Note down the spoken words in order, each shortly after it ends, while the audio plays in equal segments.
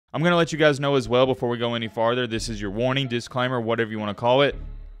I'm going to let you guys know as well before we go any farther, this is your warning, disclaimer, whatever you want to call it.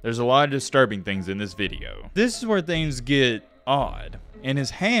 There's a lot of disturbing things in this video. This is where things get odd. In his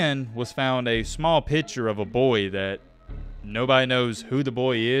hand was found a small picture of a boy that nobody knows who the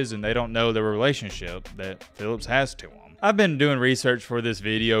boy is, and they don't know the relationship that Phillips has to him. I've been doing research for this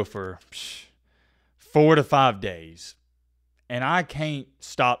video for 4 to 5 days, and I can't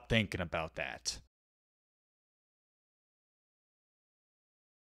stop thinking about that.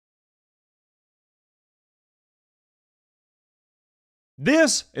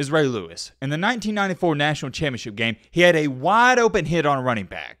 This is Ray Lewis. In the 1994 National Championship game, he had a wide open hit on a running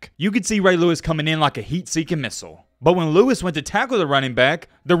back. You could see Ray Lewis coming in like a heat-seeking missile. But when Lewis went to tackle the running back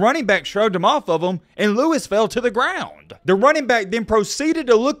shrugged him off of him, and Lewis fell to the ground. The running back then proceeded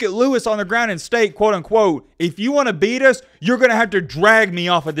to look at Lewis on the ground and state, quote unquote, "If you want to beat us, you're going to have to drag me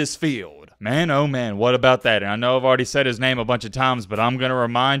off of this field." Man, oh man, what about that? And I know I've already said his name a bunch of times, but I'm going to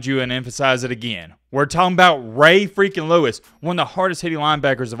remind you and emphasize it again. We're talking about Ray freaking Lewis, one of the hardest hitting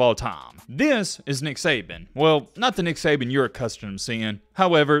linebackers of all time. This is Nick Saban. Well, not the Nick Saban you're accustomed to seeing.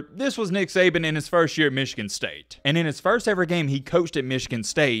 However, this was Nick Saban in his first year at Michigan State. And in his first ever game he coached at Michigan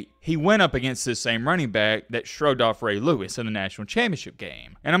State, he went up against this same running back that shrugged off Ray Lewis in the national championship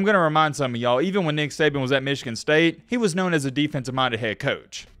game. And I'm going to remind some of y'all, even when Nick Saban was at Michigan State, he was known as a defensive-minded head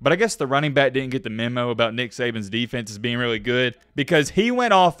coach. But I guess the running back didn't get the memo about Nick Saban's defense as being really good, because he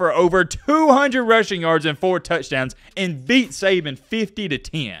went off for over 200 rushing yards and 4 touchdowns and beat Saban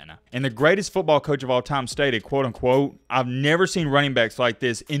 50-10. And the greatest football coach of all time stated, quote unquote, "I've never seen running backs like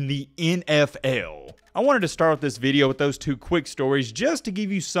this in the NFL." I wanted to start with this video with those 2 quick stories just to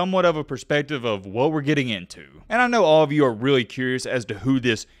give you somewhat of a perspective of what we're getting into. And I know all of you are really curious as to who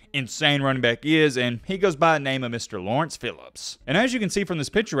this insane running back is, and he goes by the name of Mr. Lawrence Phillips. And as you can see from this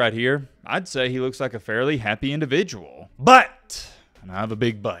picture right here, I'd say he looks like a fairly happy individual. But, and I have a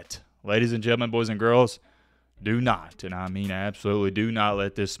big but, ladies and gentlemen, boys and girls, do not, and I mean absolutely do not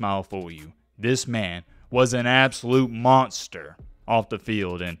let this smile fool you. This man was an absolute monster off the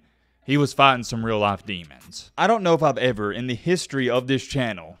field, and he was fighting some real life demons. I don't know if I've ever, in the history of this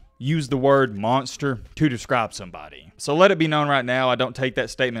channel, used the word monster to describe somebody. So let it be known right now, I don't take that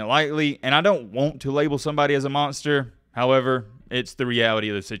statement lightly, and I don't want to label somebody as a monster. However, it's the reality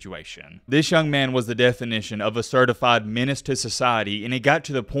of the situation. This young man was the definition of a certified menace to society, and it got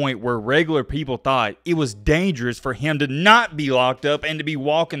to the point where regular people thought it was dangerous for him to not be locked up and to be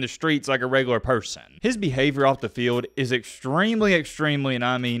walking the streets like a regular person. His behavior off the field is extremely, and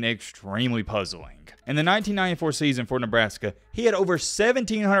I mean extremely puzzling. In the 1994 season for Nebraska, he had over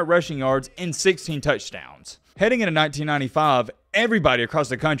 1,700 rushing yards and 16 touchdowns. Heading into 1995, everybody across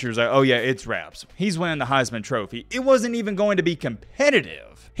the country was like, oh yeah, it's wraps. He's winning the Heisman Trophy. It wasn't even going to be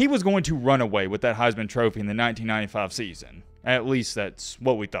competitive. He was going to run away with that Heisman Trophy in the 1995 season. At least that's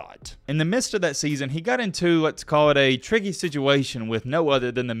what we thought. In the midst of that season, he got into, let's call it a tricky situation with no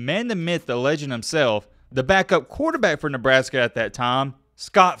other than the man, the myth, the legend himself, the backup quarterback for Nebraska at that time,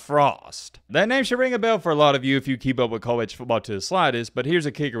 Scott Frost. That name should ring a bell for a lot of you if you keep up with college football to the slightest, but here's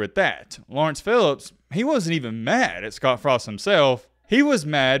a kicker with that. Lawrence Phillips, he wasn't even mad at Scott Frost himself. He was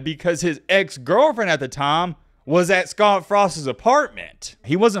mad because his ex-girlfriend at the time was at Scott Frost's apartment.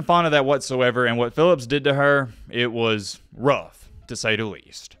 He wasn't fond of that whatsoever, and what Phillips did to her, it was rough, to say the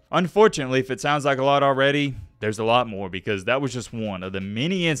least. Unfortunately, if it sounds like a lot already, there's a lot more, because that was just one of the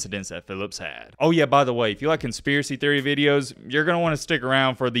many incidents that Phillips had. Oh yeah, by the way, if you like conspiracy theory videos, you're going to want to stick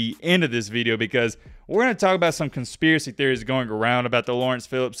around for the end of this video, because we're going to talk about some conspiracy theories going around about the Lawrence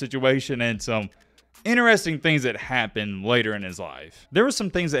Phillips situation and some interesting things that happened later in his life. There were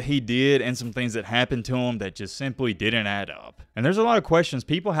some things that he did and some things that happened to him that just simply didn't add up. And there's a lot of questions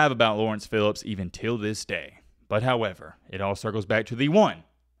people have about Lawrence Phillips even till this day. But however, it all circles back to the one,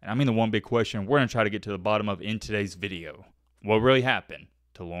 and I mean the one big question we're going to try to get to the bottom of in today's video. What really happened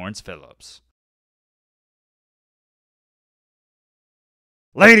to Lawrence Phillips?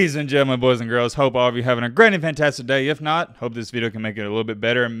 Ladies and gentlemen, boys and girls, hope all of you having a great and fantastic day. If not, hope this video can make it a little bit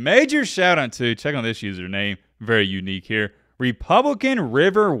better. Major shout out to, check on this username, very unique here, Republican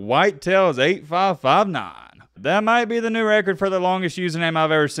River Whitetails 8559. That might be the new record for the longest username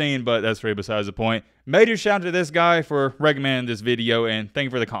I've ever seen, but that's really besides the point. Major shout out to this guy for recommending this video, and thank you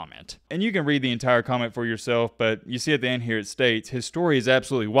for the comment. And you can read the entire comment for yourself, but you see at the end here it states, his story is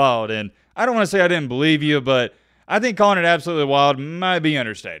absolutely wild, and I don't want to say I didn't believe you, but I think calling it absolutely wild might be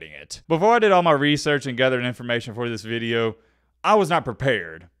understating it. Before I did all my research and gathered information for this video, I was not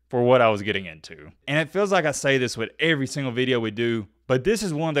prepared for what I was getting into. And it feels like I say this with every single video we do, but this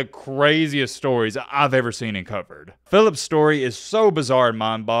is one of the craziest stories I've ever seen and covered. Phillips' story is so bizarre and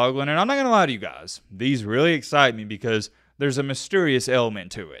mind-boggling, and I'm not gonna lie to you guys, these really excite me because there's a mysterious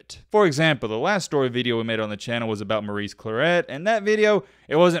element to it. For example, the last story video we made on the channel was about Maurice Claret, and that video,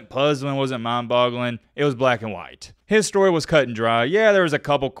 it wasn't puzzling, wasn't mind-boggling, it was black and white. His story was cut and dry. Yeah, there was a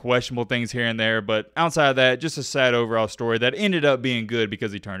couple questionable things here and there, but outside of that, just a sad overall story that ended up being good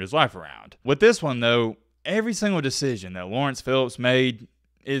because he turned his life around. With this one though, every single decision that Lawrence Phillips made,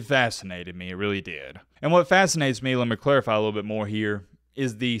 it fascinated me, it really did. And what fascinates me, let me clarify a little bit more here,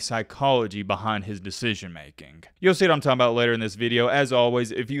 is the psychology behind his decision making. You'll see what I'm talking about later in this video. As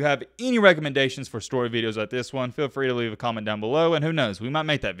always, if you have any recommendations for story videos like this one, feel free to leave a comment down below, and who knows, we might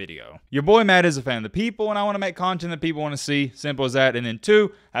make that video. Your boy Matt is a fan of the people, and I want to make content that people want to see. Simple as that. And then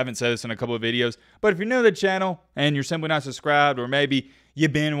two, I haven't said this in a couple of videos, but if you're new to the channel and you're simply not subscribed, or maybe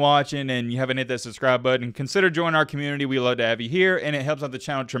you've been watching and you haven't hit that subscribe button, consider joining our community. We love to have you here, and it helps out the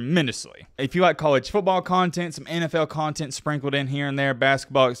channel tremendously. If you like college football content, some NFL content sprinkled in here and there,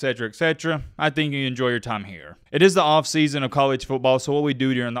 basketball, etc., I think you enjoy your time here. It is the off season of college football, so what we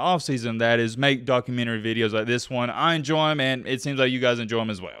do during the off season, that is make documentary videos like this one. I enjoy them, and it seems like you guys enjoy them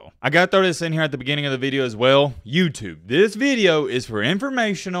as well. I gotta throw this in here at the beginning of the video as well. YouTube, this video is for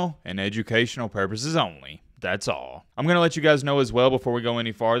informational and educational purposes only. That's all. I'm going to let you guys know as well before we go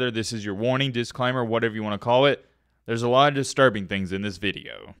any farther. This is your warning, disclaimer, whatever you want to call it. There's a lot of disturbing things in this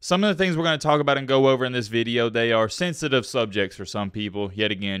video. Some of the things we're going to talk about and go over in this video, they are sensitive subjects for some people. Yet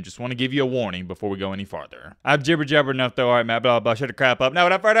again, just want to give you a warning before we go any farther. I've jibber-jabbered enough though. Alright, Matt, blah, shut the crap up. Now,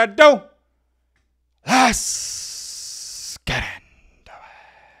 without further ado, let's get into it.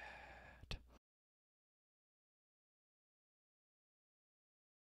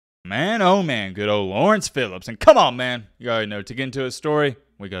 Man, oh man, good old Lawrence Phillips. And come on, man, you already know, to get into his story,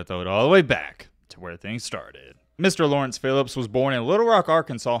 we gotta throw it all the way back to where things started. Mr. Lawrence Phillips was born in Little Rock,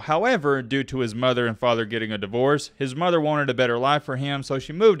 Arkansas. However, due to his mother and father getting a divorce, his mother wanted a better life for him, so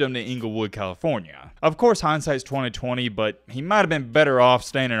she moved him to Inglewood, California. Of course, hindsight's 20/20, but he might have been better off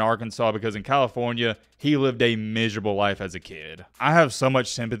staying in Arkansas because in California, he lived a miserable life as a kid. I have so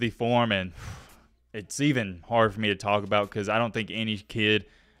much sympathy for him, and it's even hard for me to talk about because I don't think any kid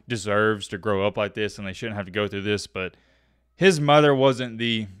deserves to grow up like this, and they shouldn't have to go through this, but his mother wasn't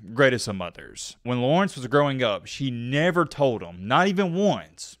the greatest of mothers. When Lawrence was growing up, she never told him, not even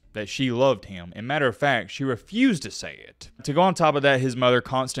once, that she loved him. And matter of fact, she refused to say it. To go on top of that, his mother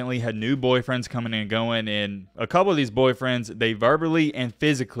constantly had new boyfriends coming and going, and a couple of these boyfriends, they verbally and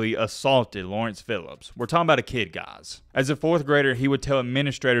physically assaulted Lawrence Phillips. We're talking about a kid, guys. As a fourth grader, he would tell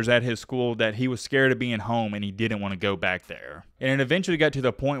administrators at his school that he was scared of being home and he didn't want to go back there. And it eventually got to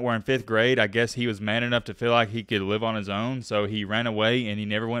the point where in 5th grade, I guess he was man enough to feel like he could live on his own, so he ran away and he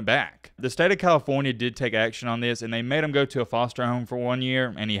never went back. The state of California did take action on this, and they made him go to a foster home for 1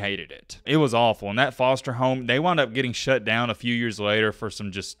 year, and he hated it. It was awful, and that foster home, they wound up getting shut down a few years later for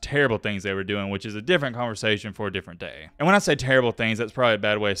some just terrible things they were doing, which is a different conversation for a different day. And when I say terrible things, that's probably a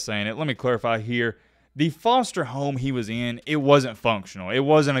bad way of saying it. Let me clarify here. The foster home he was in, it wasn't functional. It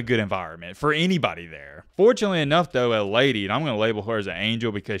wasn't a good environment for anybody there. Fortunately enough, though, a lady, and I'm going to label her as an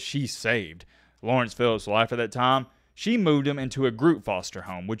angel because she saved Lawrence Phillips' life at that time, she moved him into a group foster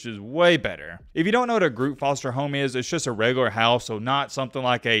home, which is way better. If you don't know what a group foster home is, it's just a regular house, so not something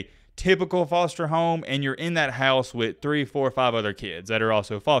like a typical foster home, and you're in that house with 3, 4, 5 other kids that are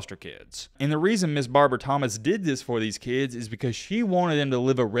also foster kids. And the reason Miss Barbara Thomas did this for these kids is because she wanted them to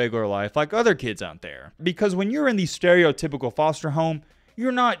live a regular life like other kids out there. Because when you're in the stereotypical foster home,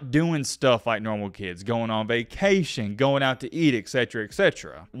 you're not doing stuff like normal kids, going on vacation, going out to eat,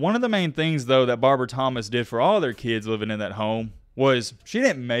 etc. One of the main things, though, that Barbara Thomas did for all their kids living in that home was she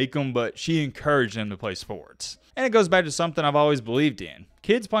didn't make them, but she encouraged them to play sports. And it goes back to something I've always believed in.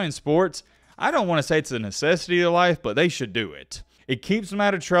 Kids playing sports, I don't want to say it's a necessity of life, but they should do it. It keeps them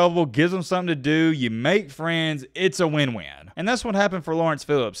out of trouble, gives them something to do, you make friends, it's a win-win. And that's what happened for Lawrence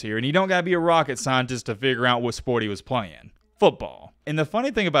Phillips here, and you don't gotta be a rocket scientist to figure out what sport he was playing. Football. And the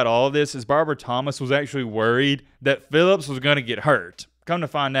funny thing about all of this is Barbara Thomas was actually worried that Phillips was gonna get hurt. Come to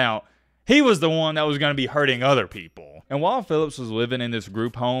find out, he was the one that was going to be hurting other people. And while Phillips was living in this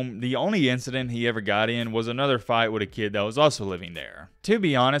group home, the only incident he ever got in was another fight with a kid that was also living there. To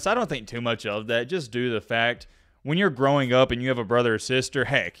be honest, I don't think too much of that, just due to the fact when you're growing up and you have a brother or sister,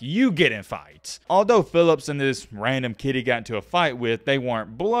 heck, you get in fights. Although Phillips and this random kid he got into a fight with, they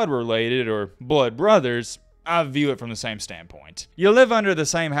weren't blood related or blood brothers, I view it from the same standpoint. You live under the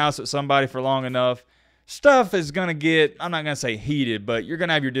same house with somebody for long enough, stuff is going to get, I'm not going to say heated, but you're going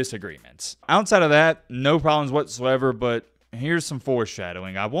to have your disagreements. Outside of that, no problems whatsoever, but here's some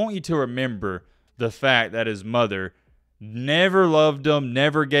foreshadowing. I want you to remember the fact that his mother never loved him,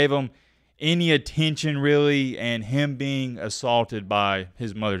 never gave him any attention really, and him being assaulted by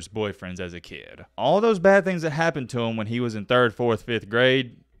his mother's boyfriends as a kid. All those bad things that happened to him when he was in 3rd, 4th, 5th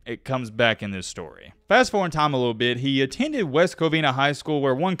grade, it comes back in this story. Fast forward in time a little bit, he attended West Covina High School,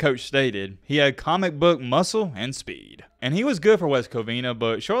 where one coach stated he had comic book muscle and speed. And he was good for West Covina,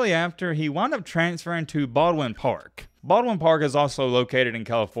 but shortly after, he wound up transferring to Baldwin Park. Baldwin Park is also located in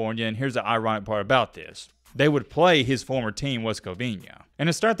California, and here's the ironic part about this. They would play his former team, West Covina. And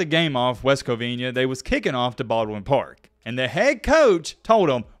to start the game off, West Covina, they was kicking off to Baldwin Park. And the head coach told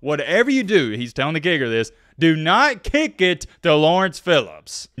him, whatever you do, he's telling the kicker this, do not kick it to Lawrence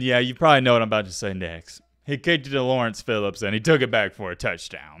Phillips. Yeah, you probably know what I'm about to say next. He kicked it to Lawrence Phillips, and he took it back for a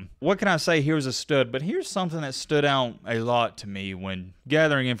touchdown. What can I say? He was a stud, but here's something that stood out a lot to me when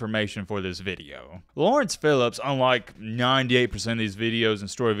gathering information for this video. Lawrence Phillips, unlike 98% of these videos and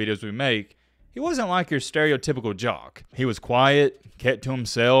story videos we make, he wasn't like your stereotypical jock. He was quiet, kept to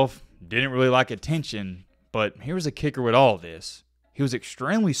himself, didn't really like attention, but here's a kicker with all this. He was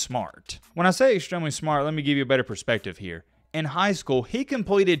extremely smart. When I say extremely smart, let me give you a better perspective here. In high school, he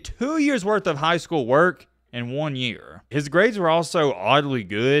completed 2 years worth of high school work in 1 year. His grades were also oddly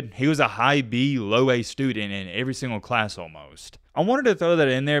good. He was a high B, low A student in every single class almost. I wanted to throw that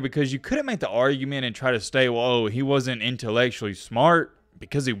in there because you couldn't make the argument and try to say, well, he wasn't intellectually smart,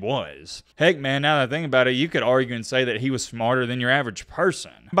 because he was. Heck, man, now that I think about it, you could argue and say that he was smarter than your average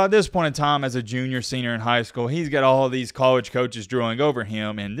person. By this point in time, as a junior, senior in high school, he's got all of these college coaches drooling over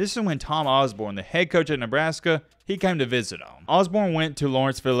him, and this is when Tom Osborne, the head coach at Nebraska, he came to visit him. Osborne went to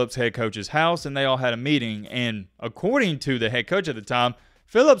Lawrence Phillips' head coach's house, and they all had a meeting, and according to the head coach at the time,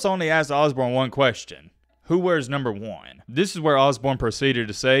 Phillips only asked Osborne one question: who wears number 1? This is where Osborne proceeded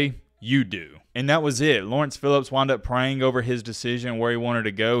to say, you do. And that was it. Lawrence Phillips wound up praying over his decision where he wanted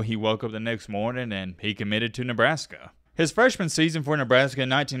to go. He woke up the next morning and he committed to Nebraska. His freshman season for Nebraska in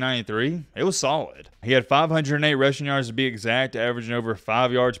 1993, it was solid. He had 508 rushing yards to be exact, averaging over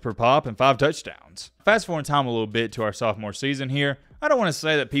 5 yards per pop and 5 touchdowns. Fast forward time a little bit to our sophomore season here. I don't want to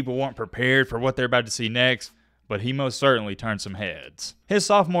say that people weren't prepared for what they're about to see next, but he most certainly turned some heads. His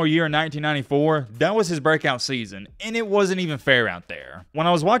sophomore year in 1994, that was his breakout season, and it wasn't even fair out there. When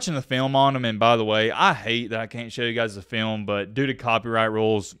I was watching the film on him, and by the way, I hate that I can't show you guys the film, but due to copyright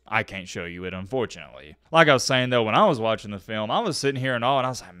rules, I can't show you it, unfortunately. Like I was saying though, when I was watching the film, I was sitting here and all, and I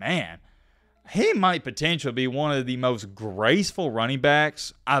was like, man, he might potentially be one of the most graceful running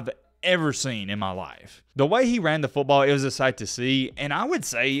backs I've ever seen in my life. The way he ran the football, it was a sight to see, and I would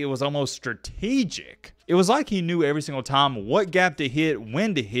say it was almost strategic. It was like he knew every single time what gap to hit,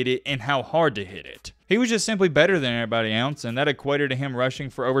 when to hit it, and how hard to hit it. He was just simply better than everybody else, and that equated to him rushing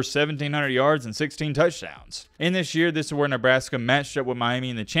for over 1,700 yards and 16 touchdowns. In this year, this is where Nebraska matched up with Miami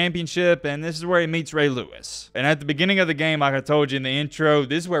in the championship, and this is where he meets Ray Lewis. And at the beginning of the game, like I told you in the intro,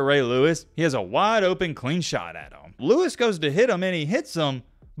 this is where Ray Lewis, he has a wide open, clean shot at him. Lewis goes to hit him, and he hits him,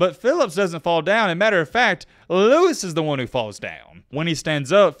 but Phillips doesn't fall down. As a matter of fact, Lewis is the one who falls down. When he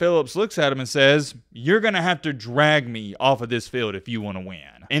stands up, Phillips looks at him and says, you're going to have to drag me off of this field if you want to win.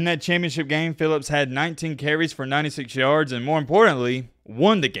 In that championship game, Phillips had 19 carries for 96 yards and, more importantly,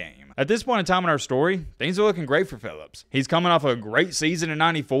 won the game. At this point in time in our story, things are looking great for Phillips. He's coming off a great season in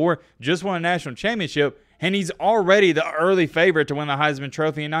 94, just won a national championship, and he's already the early favorite to win the Heisman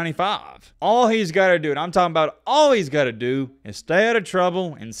Trophy in 95. All he's got to do, and I'm talking about all he's got to do, is stay out of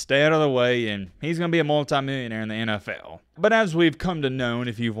trouble and stay out of the way, and he's going to be a multimillionaire in the NFL. But as we've come to know,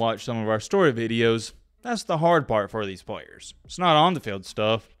 if you've watched some of our story videos, that's the hard part for these players. It's not on the field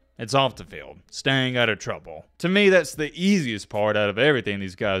stuff. It's off the field, staying out of trouble. To me, that's the easiest part out of everything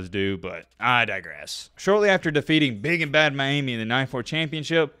these guys do, but I digress. Shortly after defeating big and bad Miami in the 94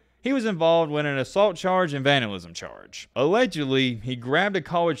 championship, he was involved with an assault charge and vandalism charge. Allegedly, he grabbed a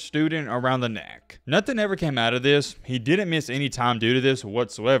college student around the neck. Nothing ever came out of this. He didn't miss any time due to this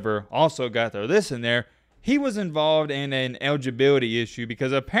whatsoever. Also got this in there. He was involved in an eligibility issue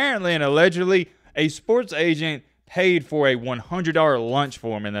because apparently and allegedly a sports agent paid for a $100 lunch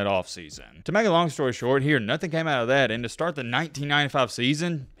for him in that offseason. To make a long story short here, nothing came out of that, and to start the 1995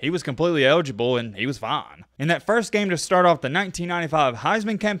 season, he was completely eligible and he was fine. In that first game to start off the 1995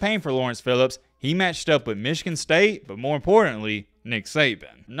 Heisman campaign for Lawrence Phillips, he matched up with Michigan State, but more importantly, Nick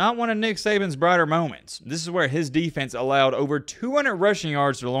Saban. Not one of Nick Saban's brighter moments. This is where his defense allowed over 200 rushing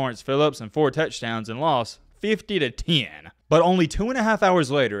yards to Lawrence Phillips and 4 touchdowns and lost 50-10. But only 2.5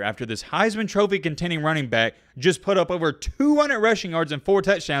 hours later, after this Heisman Trophy contending running back just put up over 200 rushing yards and 4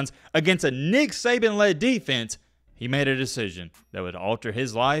 touchdowns against a Nick Saban-led defense, he made a decision that would alter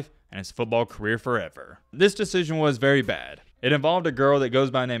his life and his football career forever. This decision was very bad. It involved a girl that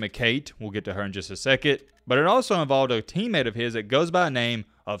goes by the name of Kate. We'll get to her in just a second. But it also involved a teammate of his that goes by the name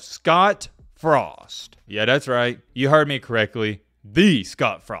of Scott Frost. Yeah, that's right. You heard me correctly. The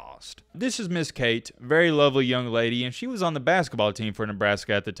Scott Frost. This is Miss Kate, very lovely young lady, and she was on the basketball team for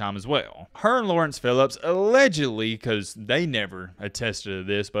Nebraska at the time as well. Her and Lawrence Phillips allegedly, because they never attested to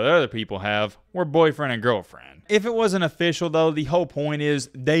this, but other people have, were boyfriend and girlfriend. If it wasn't official though, the whole point is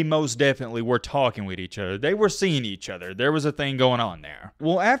they most definitely were talking with each other. They were seeing each other. There was a thing going on there.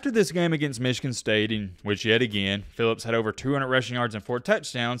 Well, after this game against Michigan State, in which yet again, Phillips had over 200 rushing yards and 4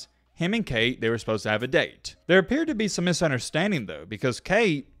 touchdowns, him and Kate, they were supposed to have a date. There appeared to be some misunderstanding though, because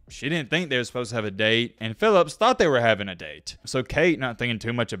Kate, she didn't think they were supposed to have a date, and Phillips thought they were having a date. So Kate, not thinking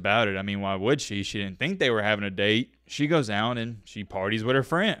too much about it, I mean, why would she? She didn't think they were having a date. She goes out and she parties with her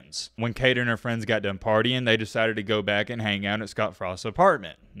friends. When Kate and her friends got done partying, they decided to go back and hang out at Scott Frost's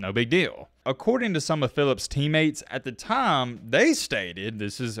apartment. No big deal. According to some of Phillips' teammates at the time, they stated,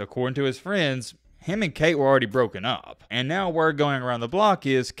 this is according to his friends, him and Kate were already broken up. And now word going around the block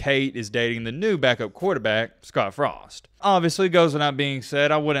is Kate is dating the new backup quarterback, Scott Frost. Obviously, goes without being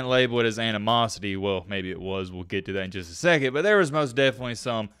said, I wouldn't label it as animosity. Well, maybe it was. We'll get to that in just a second. But there was most definitely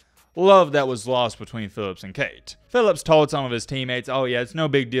some love that was lost between Phillips and Kate. Phillips told some of his teammates, oh yeah, it's no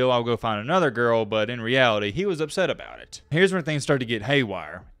big deal, I'll go find another girl, but in reality, he was upset about it. Here's where things start to get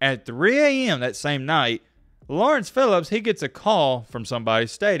haywire. At 3 a.m. that same night, Lawrence Phillips, he gets a call from somebody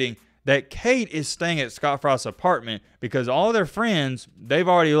stating that Kate is staying at Scott Frost's apartment because all their friends, they've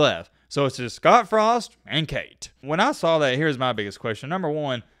already left. So it's just Scott Frost and Kate. When I saw that, here's my biggest question. Number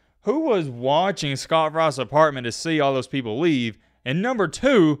one, who was watching Scott Frost's apartment to see all those people leave? And number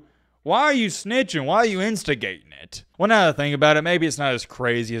two, why are you snitching? Why are you instigating it? Well, now that I think about it, maybe it's not as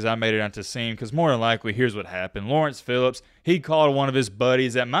crazy as I made it out to seem, because more than likely, here's what happened. Lawrence Phillips, he called one of his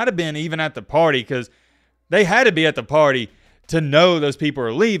buddies that might have been even at the party, because they had to be at the party to know those people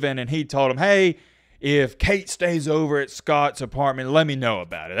are leaving, and he told him, hey, if Kate stays over at Scott's apartment, let me know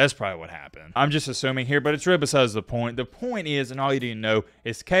about it. That's probably what happened. I'm just assuming here, but it's really besides the point. The point is, and all you need to know,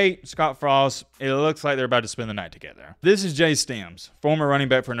 is Kate, Scott Frost, it looks like they're about to spend the night together. This is Jay Stems, former running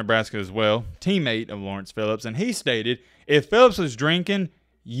back for Nebraska as well, teammate of Lawrence Phillips, and he stated, if Phillips was drinking,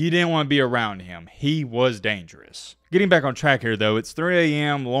 you didn't want to be around him. He was dangerous. Getting back on track here, though, it's 3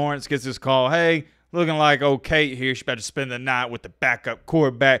 a.m. Lawrence gets this call, hey, looking like old Kate here. She's about to spend the night with the backup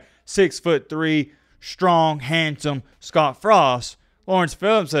quarterback, 6'3", strong, handsome Scott Frost. Lawrence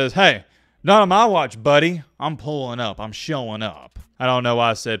Phillips says, hey, not on my watch, buddy. I'm pulling up. I'm showing up. I don't know why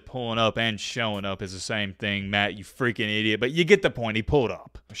I said pulling up and showing up is the same thing, Matt, you freaking idiot. But you get the point. He pulled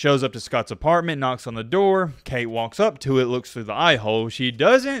up. Shows up to Scott's apartment, knocks on the door. Kate walks up to it, looks through the eye hole. She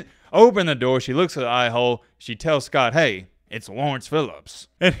doesn't open the door. She looks at the eye hole. She tells Scott, hey, it's Lawrence Phillips.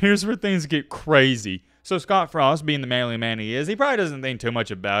 And here's where things get crazy. So Scott Frost, being the manly man he is, he probably doesn't think too much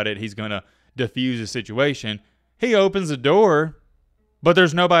about it. He's going to diffuse the situation. He opens the door, but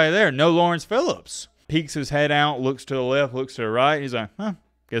there's nobody there. No Lawrence Phillips. Peeks his head out, looks to the left, looks to the right. He's like,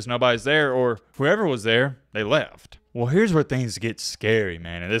 guess nobody's there. Or whoever was there, they left. Well, here's where things get scary,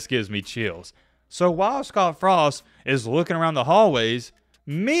 man. And this gives me chills. So while Scott Frost is looking around the hallways,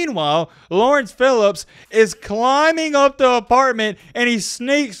 meanwhile, Lawrence Phillips is climbing up the apartment and he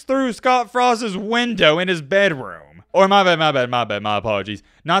sneaks through Scott Frost's window in his bedroom. Or my apologies.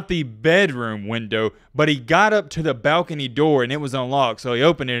 Not the bedroom window, but he got up to the balcony door and it was unlocked, so he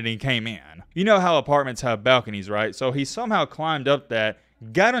opened it and he came in. You know how apartments have balconies, right? So he somehow climbed up that,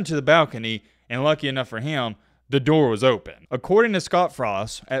 got onto the balcony, and lucky enough for him, the door was open. According to Scott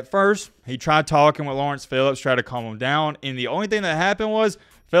Frost, at first, he tried talking with Lawrence Phillips, tried to calm him down, and the only thing that happened was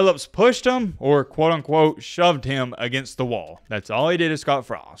Phillips pushed him, or quote-unquote, shoved him against the wall. That's all he did to Scott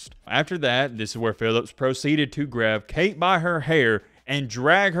Frost. After that, this is where Phillips proceeded to grab Kate by her hair and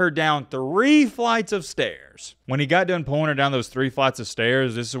drag her down 3 flights of stairs. When he got done pulling her down those 3 flights of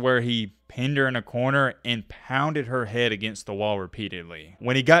stairs, this is where he pinned her in a corner and pounded her head against the wall repeatedly.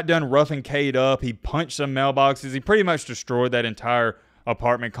 When he got done roughing Kate up, he punched some mailboxes. He pretty much destroyed that entire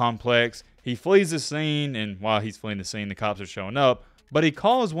apartment complex. He flees the scene, and while he's fleeing the scene, the cops are showing up. But he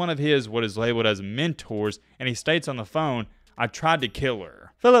calls one of his, what is labeled as mentors, and he states on the phone, I tried to kill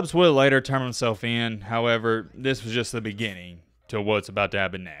her. Phillips would later turn himself in. However, this was just the beginning to what's about to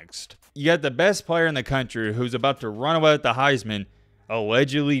happen next. You got the best player in the country who's about to run away with the Heisman,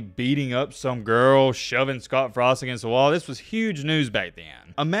 allegedly beating up some girl, shoving Scott Frost against the wall. This was huge news back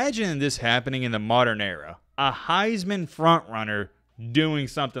then. Imagine this happening in the modern era. A Heisman frontrunner doing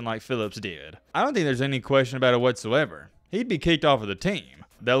something like Phillips did. I don't think there's any question about it whatsoever. He'd be kicked off of the team.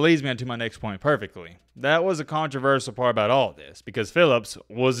 That leads me on to my next point perfectly. That was a controversial part about all this, because Phillips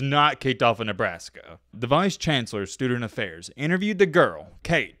was not kicked off of Nebraska. The Vice Chancellor of Student Affairs interviewed the girl,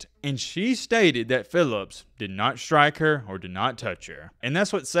 Kate, and she stated that Phillips did not strike her or did not touch her. And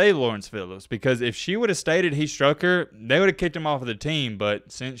that's what saved Lawrence Phillips, because if she would have stated he struck her, they would have kicked him off of the team,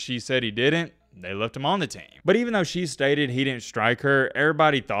 but since she said he didn't, they left him on the team. But even though she stated he didn't strike her,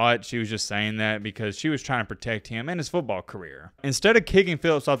 everybody thought she was just saying that because she was trying to protect him and his football career. Instead of kicking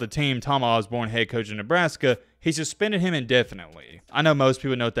Phillips off the team, Tom Osborne, head coach of Nebraska, he suspended him indefinitely. I know most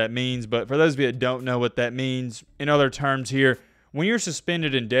people know what that means, but for those of you that don't know what that means, in other terms here, when you're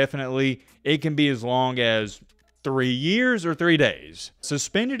suspended indefinitely, it can be as long as 3 years or 3 days.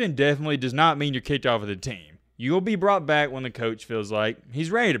 Suspended indefinitely does not mean you're kicked off of the team. You will be brought back when the coach feels like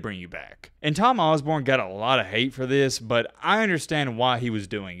he's ready to bring you back. And Tom Osborne got a lot of hate for this, but I understand why he was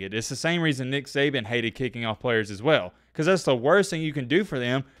doing it. It's the same reason Nick Saban hated kicking off players as well, because that's the worst thing you can do for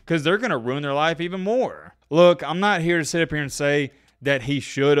them, because they're going to ruin their life even more. Look, I'm not here to sit up here and say that he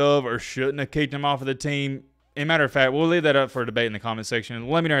should have or shouldn't have kicked him off of the team. As a matter of fact, we'll leave that up for a debate in the comment section, and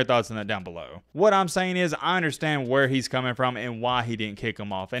let me know your thoughts on that down below. What I'm saying is, I understand where he's coming from and why he didn't kick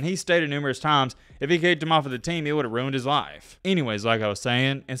him off, and he stated numerous times if he kicked him off of the team, it would have ruined his life. Anyways, like I was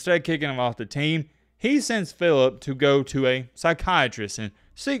saying, instead of kicking him off the team, he sends Phillip to go to a psychiatrist and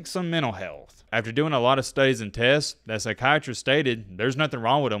seek some mental health. After doing a lot of studies and tests, that psychiatrist stated there's nothing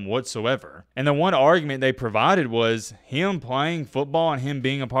wrong with him whatsoever. And the one argument they provided was him playing football and him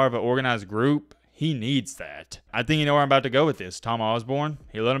being a part of an organized group. He needs that. I think you know where I'm about to go with this. Tom Osborne,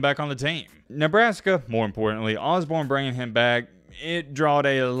 he let him back on the team. Nebraska, more importantly, Osborne bringing him back, it drawed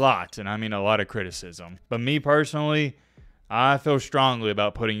a lot, and I mean a lot of criticism. But me personally, I feel strongly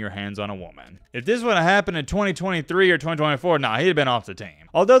about putting your hands on a woman. If this would have happened in 2023 or 2024, nah, he'd have been off the team.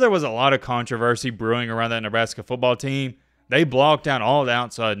 Although there was a lot of controversy brewing around that Nebraska football team, they blocked out all the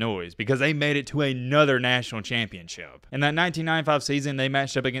outside noise because they made it to another national championship. In that 1995 season, they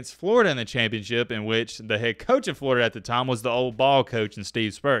matched up against Florida in the championship, in which the head coach of Florida at the time was the old ball coach in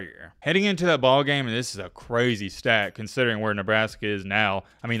Steve Spurrier. Heading into that ball game, and this is a crazy stat considering where Nebraska is now.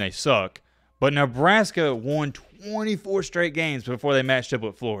 I mean, they suck. But Nebraska won 24 straight games before they matched up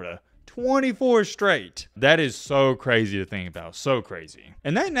with Florida. 24 straight. That is so crazy to think about. So crazy.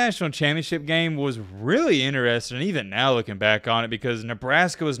 And that national championship game was really interesting, even now looking back on it, because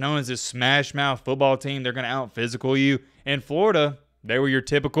Nebraska was known as this smash mouth football team. They're going to out-physical you. And Florida, they were your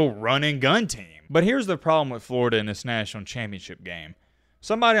typical run and gun team. But here's the problem with Florida in this national championship game.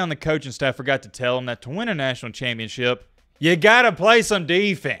 Somebody on the coaching staff forgot to tell them that to win a national championship, you got to play some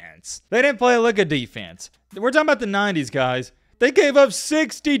defense. They didn't play a lick of defense. We're talking about the 90s, guys. They gave up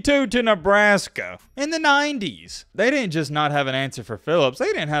 62 to Nebraska in the 90s. They didn't just not have an answer for Phillips. They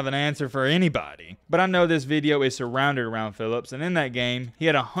didn't have an answer for anybody. But I know this video is surrounded around Phillips, and in that game, he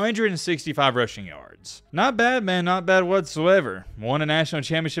had 165 rushing yards. Not bad, man. Not bad whatsoever. Won a national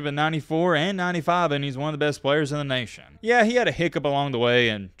championship in 94 and 95, and he's one of the best players in the nation. Yeah, he had a hiccup along the way,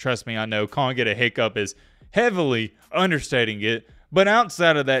 and trust me, I know calling it a hiccup is heavily understating it. But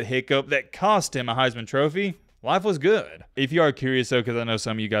outside of that hiccup that cost him a Heisman Trophy, life was good. If you are curious though, because I know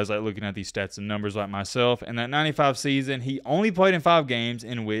some of you guys like looking at these stats and numbers like myself, in that 95 season, he only played in 5 games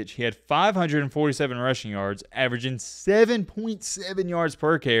in which he had 547 rushing yards, averaging 7.7 yards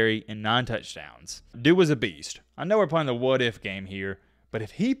per carry and 9 touchdowns. Dude was a beast. I know we're playing the what-if game here, but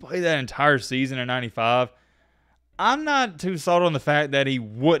if he played that entire season in 95, I'm not too sold on the fact that he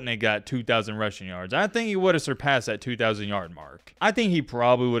wouldn't have got 2,000 rushing yards. I think he would have surpassed that 2,000 yard mark. I think he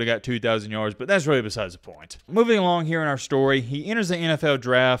probably would have got 2,000 yards, but that's really besides the point. Moving along here in our story, he enters the NFL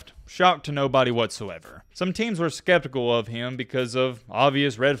draft, shocked to nobody whatsoever. Some teams were skeptical of him because of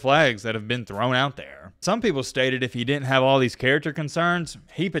obvious red flags that have been thrown out there. Some people stated if he didn't have all these character concerns,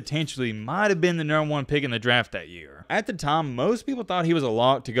 he potentially might have been the #1 pick in the draft that year. At the time, most people thought he was a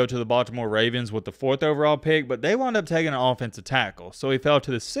lock to go to the Baltimore Ravens with the 4th overall pick, but they wound up taking an offensive tackle, so he fell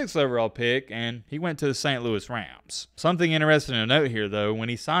to the 6th overall pick, and he went to the St. Louis Rams. Something interesting to note here, though, when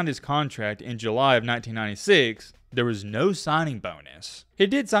he signed his contract in July of 1996, there was no signing bonus. He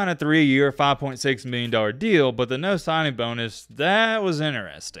did sign a 3-year, $5.6 million deal, but the no signing bonus, that was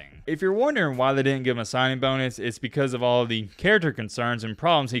interesting. If you're wondering why they didn't give him a signing bonus, it's because of all the character concerns and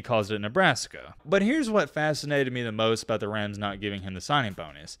problems he caused at Nebraska. But here's what fascinated me the most about the Rams not giving him the signing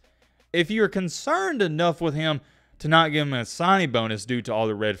bonus. If you're concerned enough with him to not give him a signing bonus due to all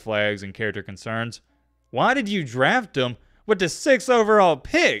the red flags and character concerns, why did you draft him with the 6th overall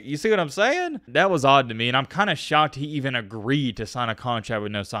pick? You see what I'm saying? That was odd to me, and I'm kind of shocked he even agreed to sign a contract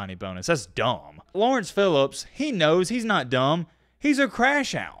with no signing bonus. That's dumb. Lawrence Phillips, he knows he's not dumb. He's a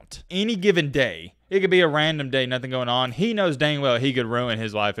crash out. Any given day, It could be a random day, nothing going on. He knows dang well he could ruin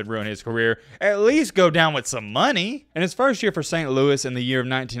his life and ruin his career. At least go down with some money. In his first year for St. Louis in the year of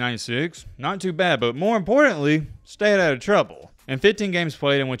 1996, not too bad, but more importantly, stayed out of trouble. In 15 games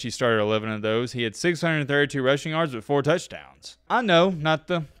played in which he started 11 of those, he had 632 rushing yards with 4 touchdowns. I know, not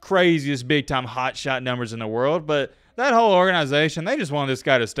the craziest big-time hotshot numbers in the world, but that whole organization, they just wanted this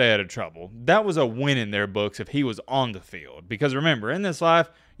guy to stay out of trouble. That was a win in their books if he was on the field. Because remember, in this life,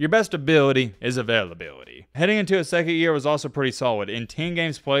 your best ability is availability. Heading into his second year was also pretty solid. In 10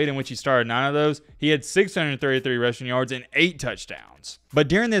 games played in which he started 9 of those, he had 633 rushing yards and 8 touchdowns. But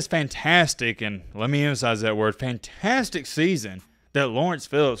during this fantastic, and let me emphasize that word, fantastic season that Lawrence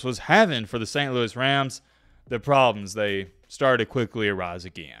Phillips was having for the St. Louis Rams, the problems, they started to quickly arise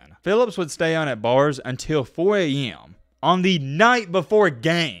again. Phillips would stay on at bars until 4 a.m. on the night before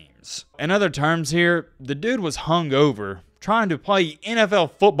games. In other terms here, the dude was hungover trying to play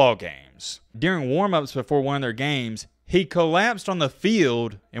NFL football games. During warm-ups before one of their games, he collapsed on the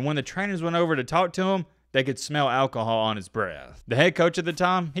field, and when the trainers went over to talk to him, they could smell alcohol on his breath. The head coach at the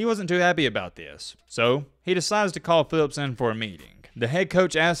time, he wasn't too happy about this, so he decides to call Phillips in for a meeting. The head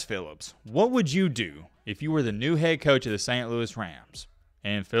coach asked Phillips, "What would you do if you were the new head coach of the St. Louis Rams?"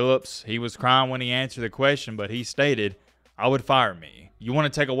 And Phillips, he was crying when he answered the question, but he stated, "I would fire me." You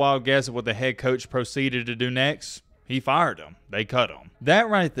want to take a wild guess at what the head coach proceeded to do next? He fired him. They cut him. That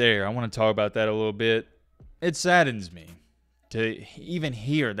right there, I want to talk about that a little bit. It saddens me to even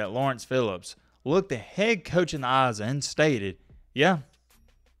hear that Lawrence Phillips looked the head coach in the eyes and stated, "Yeah,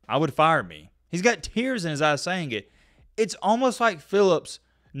 I would fire me." He's got tears in his eyes saying it. It's almost like Phillips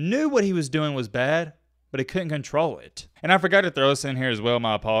knew what he was doing was bad, but he couldn't control it. And I forgot to throw this in here as well,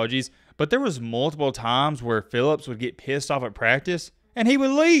 my apologies, but there was multiple times where Phillips would get pissed off at practice and he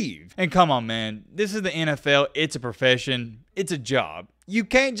would leave. And come on, man, this is the NFL. It's a profession. It's a job. You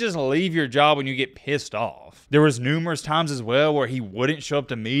can't just leave your job when you get pissed off. There was numerous times as well where he wouldn't show up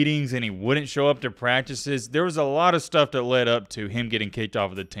to meetings and he wouldn't show up to practices. There was a lot of stuff that led up to him getting kicked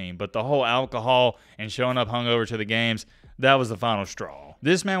off of the team, but the whole alcohol and showing up hungover to the games, that was the final straw.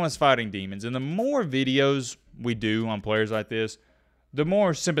 This man was fighting demons, and the more videos we do on players like this, the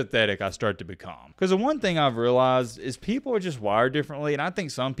more sympathetic I start to become. Because the one thing I've realized is people are just wired differently, and I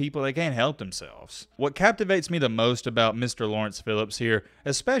think some people, they can't help themselves. What captivates me the most about Mr. Lawrence Phillips here,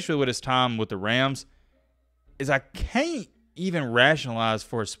 especially with his time with the Rams, is I can't even rationalize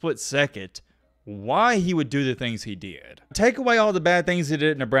for a split second why he would do the things he did. Take away all the bad things he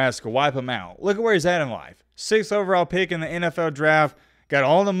did at Nebraska, wipe him out. Look at where he's at in life. 6th overall pick in the NFL draft, got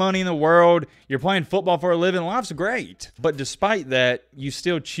all the money in the world, you're playing football for a living, life's great. But despite that, you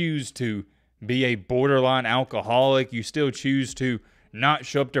still choose to be a borderline alcoholic, you still choose to not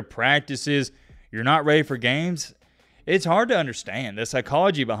show up to practices, you're not ready for games. It's hard to understand. The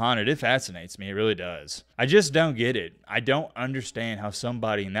psychology behind it, it fascinates me, it really does. I just don't get it. I don't understand how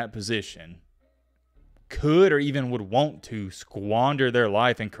somebody in that position could or even would want to squander their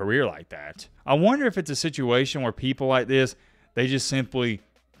life and career like that. I wonder if it's a situation where people like this, they just simply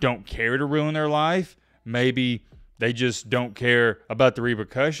don't care to ruin their life. Maybe they just don't care about the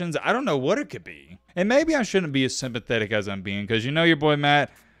repercussions. I don't know what it could be. And maybe I shouldn't be as sympathetic as I'm being, because you know your boy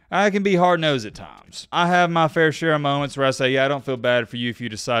Matt, I can be hard-nosed at times. I have my fair share of moments where I say, yeah, I don't feel bad for you if you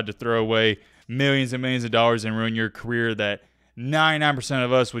decide to throw away millions and millions of dollars and ruin your career that 99%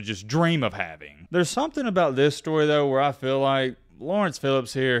 of us would just dream of having. There's something about this story, though, where I feel like Lawrence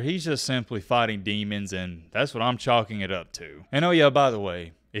Phillips here, he's just simply fighting demons, and that's what I'm chalking it up to. And oh yeah, by the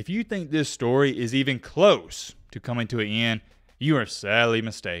way, if you think this story is even close to coming to an end, you are sadly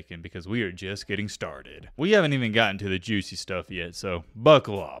mistaken, because we are just getting started. We haven't even gotten to the juicy stuff yet, so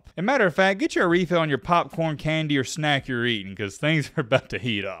buckle up. As a matter of fact, get your refill on your popcorn, candy, or snack you're eating, because things are about to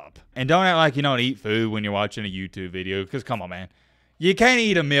heat up. And don't act like you don't eat food when you're watching a YouTube video, because come on, man. You can't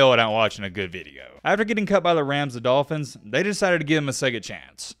eat a meal without watching a good video. After getting cut by the Rams, the Dolphins, they decided to give him a second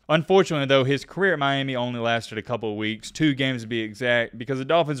chance. Unfortunately, though, his career at Miami only lasted a couple of weeks, 2 games to be exact, because the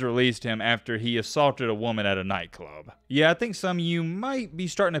Dolphins released him after he assaulted a woman at a nightclub. Yeah, I think some of you might be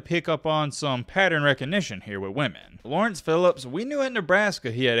starting to pick up on some pattern recognition here with women. Lawrence Phillips, we knew at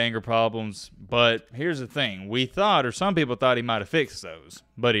Nebraska he had anger problems, but here's the thing. We thought, or some people thought, he might have fixed those,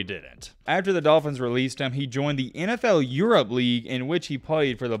 but he didn't. After the Dolphins released him, he joined the NFL Europe League, in which he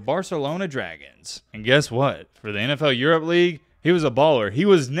played for the Barcelona Dragons. And guess what? For the NFL Europe League, he was a baller. He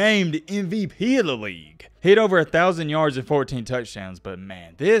was named MVP of the league. He had over 1,000 yards and 14 touchdowns, but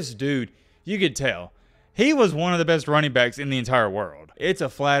man, this dude, you could tell, he was one of the best running backs in the entire world. It's a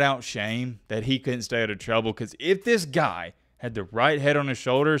flat-out shame that he couldn't stay out of trouble, because if this guy had the right head on his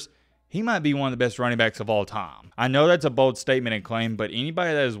shoulders, he might be one of the best running backs of all time. I know that's a bold statement and claim, but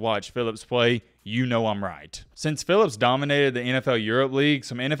anybody that has watched Phillips play, you know I'm right. Since Phillips dominated the NFL Europe League,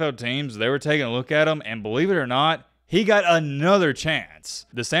 some NFL teams, they were taking a look at him, and believe it or not, he got another chance.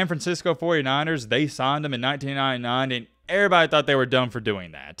 The San Francisco 49ers, they signed him in 1999, and everybody thought they were dumb for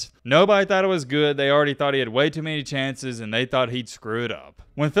doing that. Nobody thought it was good. They already thought he had way too many chances, and they thought he'd screw it up.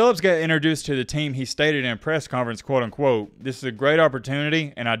 When Phillips got introduced to the team, he stated in a press conference, quote unquote, "This is a great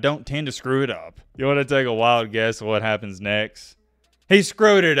opportunity, and I don't tend to screw it up." You want to take a wild guess of what happens next? He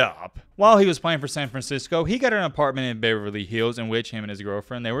screwed it up. While he was playing for San Francisco, he got an apartment in Beverly Hills in which him and his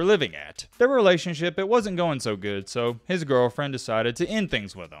girlfriend, they were living at. Their relationship, it wasn't going so good, so his girlfriend decided to end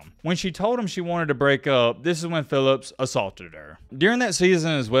things with him. When she told him she wanted to break up, this is when Phillips assaulted her. During that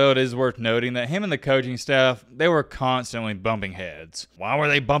season as well, it is worth noting that him and the coaching staff, they were constantly bumping heads. Why were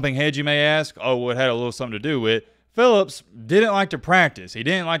they bumping heads, you may ask? Oh, well, it had a little something to do with Phillips didn't like to practice. He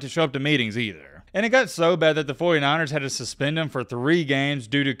didn't like to show up to meetings either. And it got so bad that the 49ers had to suspend him for 3 games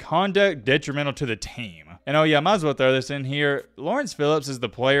due to conduct detrimental to the team. And oh yeah, I might as well throw this in here. Lawrence Phillips is the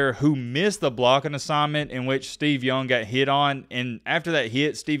player who missed the blocking assignment in which Steve Young got hit on. And after that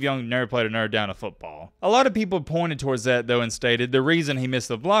hit, Steve Young never played another down of football. A lot of people pointed towards that though and stated the reason he missed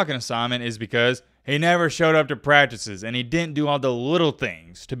the blocking assignment is because he never showed up to practices and he didn't do all the little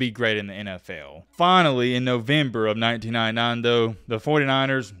things to be great in the NFL. Finally, in November of 1999 though, the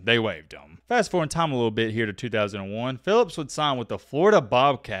 49ers, they waived him. Fast forward time a little bit here to 2001, Phillips would sign with the Florida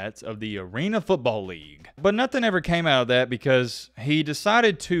Bobcats of the Arena Football League. But nothing ever came out of that because he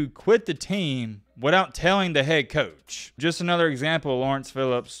decided to quit the team without telling the head coach. Just another example of Lawrence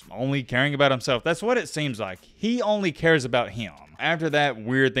Phillips only caring about himself. That's what it seems like. He only cares about him. After that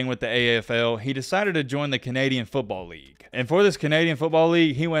weird thing with the AFL, he decided to join the Canadian Football League. And for this Canadian Football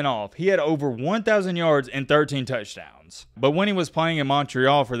League, he went off. He had over 1,000 yards and 13 touchdowns. But when he was playing in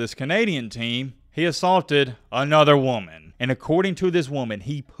Montreal for this Canadian team, he assaulted another woman. And according to this woman,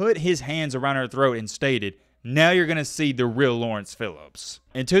 he put his hands around her throat and stated, "Now you're going to see the real Lawrence Phillips."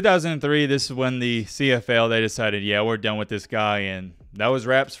 In 2003, this is when the CFL, they decided, yeah, we're done with this guy, and that was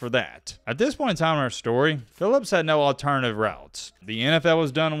wraps for that. At this point in time in our story, Phillips had no alternative routes. The NFL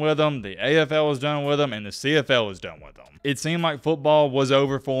was done with him, the AFL was done with him, and the CFL was done with him. It seemed like football was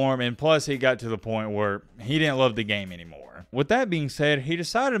over for him, and plus he got to the point where he didn't love the game anymore. With that being said, he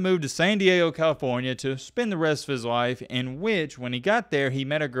decided to move to San Diego, California to spend the rest of his life, in which, when he got there, he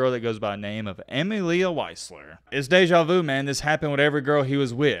met a girl that goes by the name of Amelia Weisler. It's deja vu, man. This happened with every girl he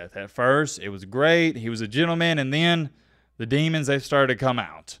was with. At first, it was great, he was a gentleman, and then the demons, they started to come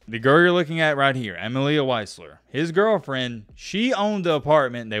out. The girl you're looking at right here, Amelia Weisler, his girlfriend, she owned the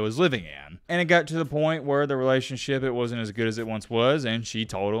apartment they was living in. And it got to the point where the relationship, it wasn't as good as it once was, and she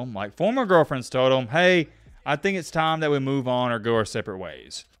told him, like former girlfriends told him, hey, I think it's time that we move on or go our separate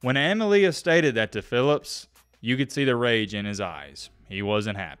ways. When Amelia stated that to Phillips, you could see the rage in his eyes. He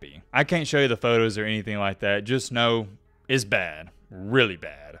wasn't happy. I can't show you the photos or anything like that. Just know it's bad. Really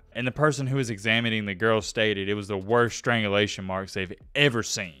bad. And the person who was examining the girl stated it was the worst strangulation marks they've ever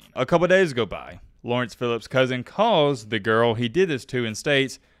seen. A couple days go by. Lawrence Phillips' cousin calls the girl he did this to and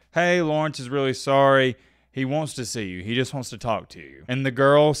states, hey, Lawrence is really sorry. He wants to see you. He just wants to talk to you. And the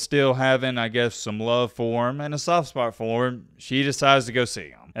girl, still having, I guess, some love for him and a soft spot for him, she decides to go see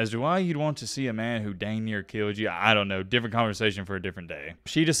him. As to why you'd want to see a man who dang near killed you, I don't know. Different conversation for a different day.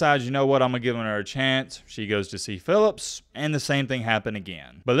 She decides, you know what, I'm going to give her a chance. She goes to see Phillips, and the same thing happened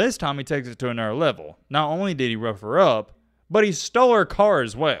again. But this time he takes it to another level. Not only did he rough her up, but he stole her car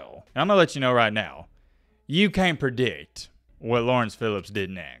as well. And I'm going to let you know right now, you can't predict what Lawrence Phillips did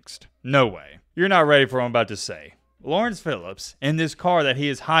next. No way. You're not ready for what I'm about to say. Lawrence Phillips, in this car that he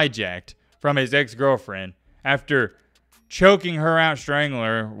has hijacked from his ex-girlfriend, after choking her out, strangling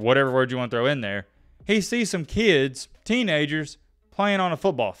her, whatever word you want to throw in there, he sees some kids, teenagers, playing on a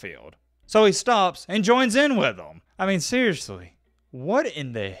football field. So he stops and joins in with them. I mean, seriously, what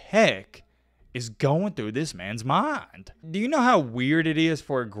in the heck is going through this man's mind? Do you know how weird it is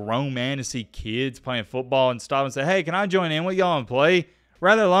for a grown man to see kids playing football and stop and say, hey, can I join in with y'all and play?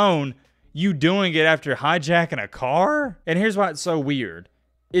 Rather alone, you doing it after hijacking a car? And here's why it's so weird.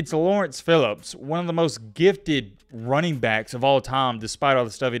 It's Lawrence Phillips, one of the most gifted running backs of all time, despite all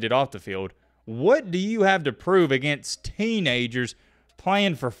the stuff he did off the field. What do you have to prove against teenagers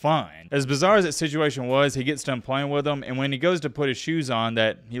playing for fun? As bizarre as that situation was, he gets done playing with them, and when he goes to put his shoes on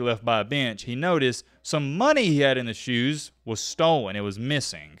that he left by a bench, he noticed some money he had in the shoes was stolen. It was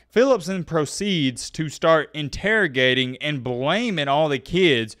missing. Phillips then proceeds to start interrogating and blaming all the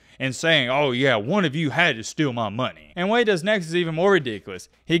kids and saying, oh yeah, one of you had to steal my money. And what he does next is even more ridiculous.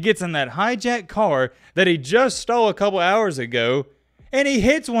 He gets in that hijacked car that he just stole a couple hours ago, and he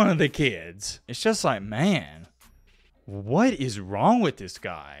hits one of the kids. It's just like, man, What is wrong with this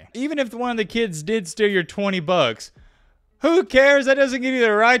guy? Even if one of the kids did steal your $20, who cares? That doesn't give you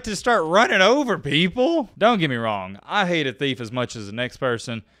the right to start running over people. Don't get me wrong. I hate a thief as much as the next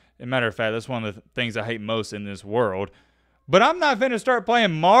person. As a matter of fact, that's one of the things I hate most in this world. But I'm not finna start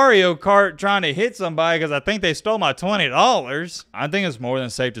playing Mario Kart trying to hit somebody because I think they stole my $20. I think it's more than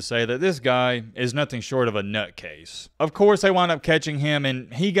safe to say that this guy is nothing short of a nutcase. Of course, they wound up catching him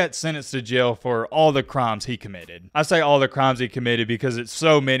and he got sentenced to jail for all the crimes he committed. I say all the crimes he committed because it's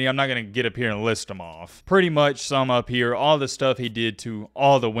so many, I'm not gonna get up here and list them off. Pretty much sum up here all the stuff he did to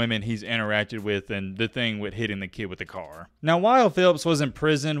all the women he's interacted with and the thing with hitting the kid with the car. Now, while Phillips was in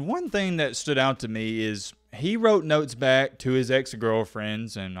prison, one thing that stood out to me is he wrote notes back to his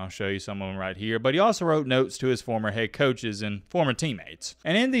ex-girlfriends, and I'll show you some of them right here, but he also wrote notes to his former head coaches and former teammates.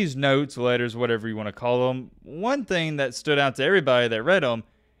 And in these notes, letters, whatever you want to call them, one thing that stood out to everybody that read them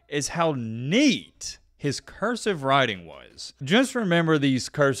is how neat his cursive writing was. Just remember these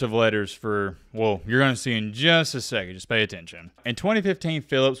cursive letters for, well, you're going to see in just a second. Just pay attention. In 2015,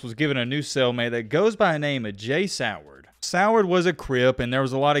 Phillips was given a new cellmate that goes by the name of Jay Soward. Soward was a Crip, and there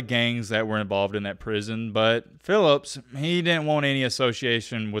was a lot of gangs that were involved in that prison, but Phillips, he didn't want any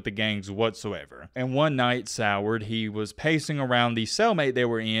association with the gangs whatsoever. And one night, Soward, he was pacing around the cellmate they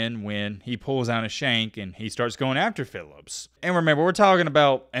were in when he pulls out a shank and he starts going after Phillips. And remember, we're talking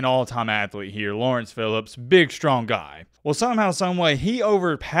about an all-time athlete here, Lawrence Phillips, big, strong guy. Well, somehow, someway, he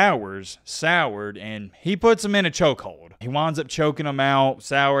overpowers Soward and he puts him in a chokehold. He winds up choking him out.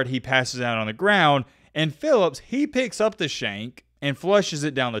 Soward, he passes out on the ground. And Phillips, he picks up the shank and flushes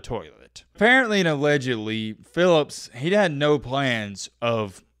it down the toilet. Apparently and allegedly, Phillips, he had no plans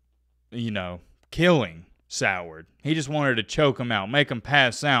of, killing Soward. He just wanted to choke him out, make him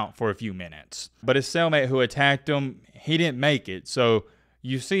pass out for a few minutes. But his cellmate who attacked him, he didn't make it. So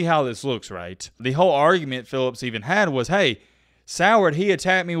you see how this looks, right? The whole argument Phillips even had was, hey, Soward, he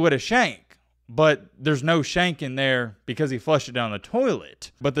attacked me with a shank. But there's no shank in there because he flushed it down the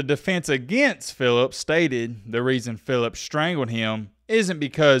toilet. But the defense against Phillips stated the reason Phillips strangled him isn't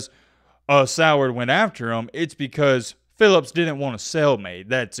because Soward went after him. It's because Phillips didn't want a cellmate.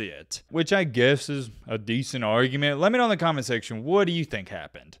 That's it. Which I guess is a decent argument. Let me know in the comment section, what do you think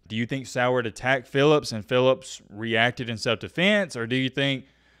happened? Do you think Soward attacked Phillips and Phillips reacted in self-defense? Or do you think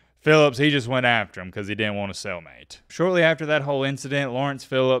Phillips, he just went after him because he didn't want a cellmate? Shortly after that whole incident, Lawrence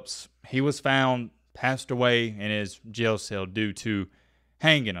Phillips, he was found passed away in his jail cell due to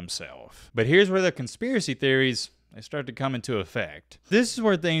hanging himself. But here's where the conspiracy theories, they start to come into effect. This is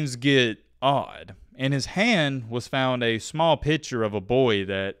where things get odd. In his hand was found a small picture of a boy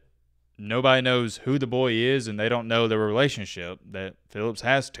that nobody knows who the boy is and they don't know the relationship that Phillips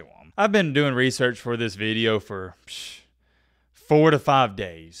has to him. I've been doing research for this video for 4 to 5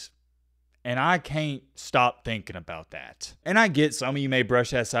 days. And I can't stop thinking about that. And I get some of you may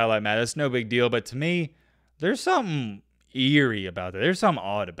brush that aside like, man, that's no big deal. But to me, there's something eerie about that. There's something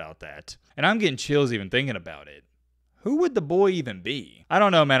odd about that. And I'm getting chills even thinking about it. Who would the boy even be? I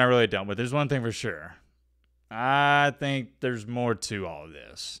don't know, man. I really don't. But there's one thing for sure. I think there's more to all of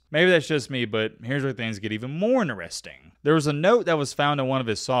this. Maybe that's just me, but here's where things get even more interesting. There was a note that was found in one of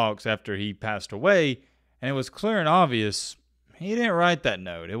his socks after he passed away. And it was clear and obvious he didn't write that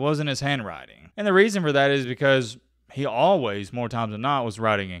note. It wasn't his handwriting. And the reason for that is because he always, more times than not, was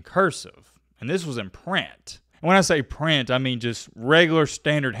writing in cursive. And this was in print. And when I say print, I mean just regular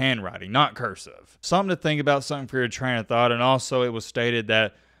standard handwriting, not cursive. Something to think about, something for your train of thought. And also it was stated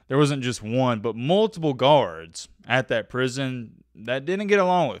that there wasn't just one, but multiple guards at that prison that didn't get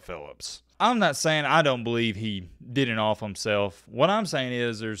along with Phillips. I'm not saying I don't believe he did it off himself. What I'm saying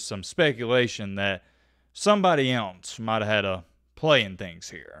is there's some speculation that somebody else might have had a play in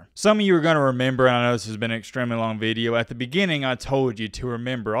things here. Some of you are going to remember, and I know this has been an extremely long video, at the beginning I told you to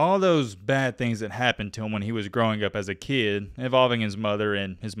remember all those bad things that happened to him when he was growing up as a kid, involving his mother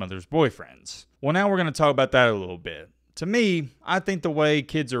and his mother's boyfriends. Well, now we're going to talk about that a little bit. To me, I think the way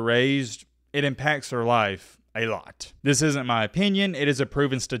kids are raised, it impacts their life a lot. This isn't my opinion, it is a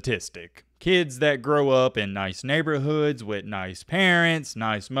proven statistic. Kids that grow up in nice neighborhoods with nice parents,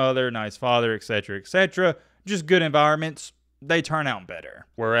 nice mother, nice father, etc., just good environments, they turn out better.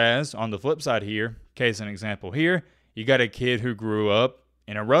 Whereas, on the flip side here, case in example here, you got a kid who grew up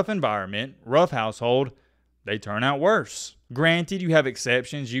in a rough environment, rough household, they turn out worse. Granted, you have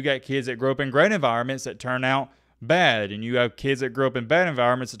exceptions. You got kids that grow up in great environments that turn out bad, and you have kids that grow up in bad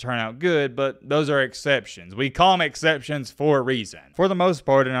environments that turn out good, but those are exceptions. We call them exceptions for a reason. For the most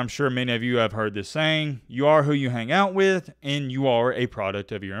part, and I'm sure many of you have heard this saying, you are who you hang out with, and you are a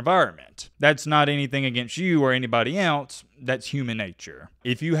product of your environment. That's not anything against you or anybody else. That's human nature.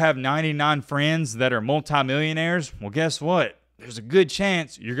 If you have 99 friends that are multimillionaires, well, guess what? There's a good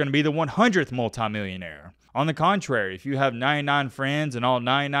chance you're going to be the 100th multimillionaire. On the contrary, if you have 99 friends and all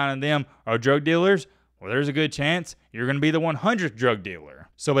 99 of them are drug dealers, well, there's a good chance you're going to be the 100th drug dealer.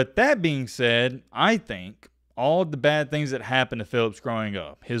 So with that being said, I think all the bad things that happened to Phillips growing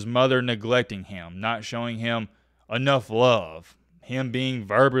up, his mother neglecting him, not showing him enough love, him being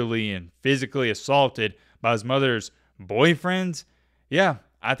verbally and physically assaulted by his mother's boyfriends, yeah,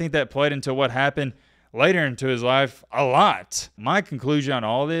 I think that played into what happened later into his life a lot. My conclusion on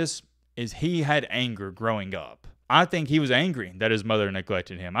all this is he had anger growing up. I think he was angry that his mother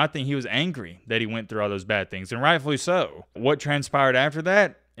neglected him. I think he was angry that he went through all those bad things, and rightfully so. What transpired after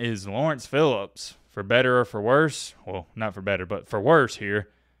that is Lawrence Phillips, for better or for worse, well, not for better, but for worse here,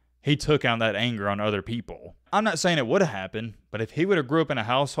 he took out that anger on other people. I'm not saying it would have happened, but if he would have grew up in a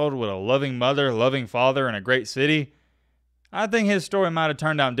household with a loving mother, loving father, in a great city, I think his story might have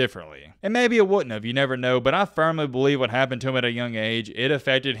turned out differently. And maybe it wouldn't have, you never know, but I firmly believe what happened to him at a young age, it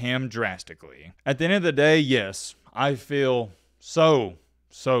affected him drastically. At the end of the day, yes, I feel so,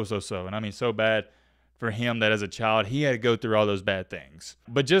 and I mean so bad for him that as a child, he had to go through all those bad things.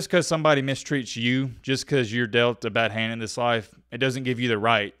 But just because somebody mistreats you, just because you're dealt a bad hand in this life, it doesn't give you the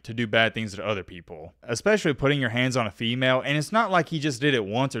right to do bad things to other people. Especially putting your hands on a female, and it's not like he just did it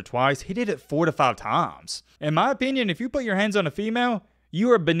once or twice, he did it 4 to 5 times. In my opinion, if you put your hands on a female,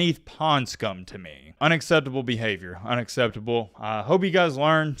 you are beneath pond scum to me. Unacceptable behavior. Unacceptable. I hope you guys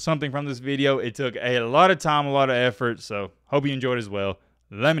learned something from this video. It took a lot of time, a lot of effort, so hope you enjoyed as well.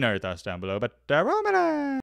 Let me know your thoughts down below. But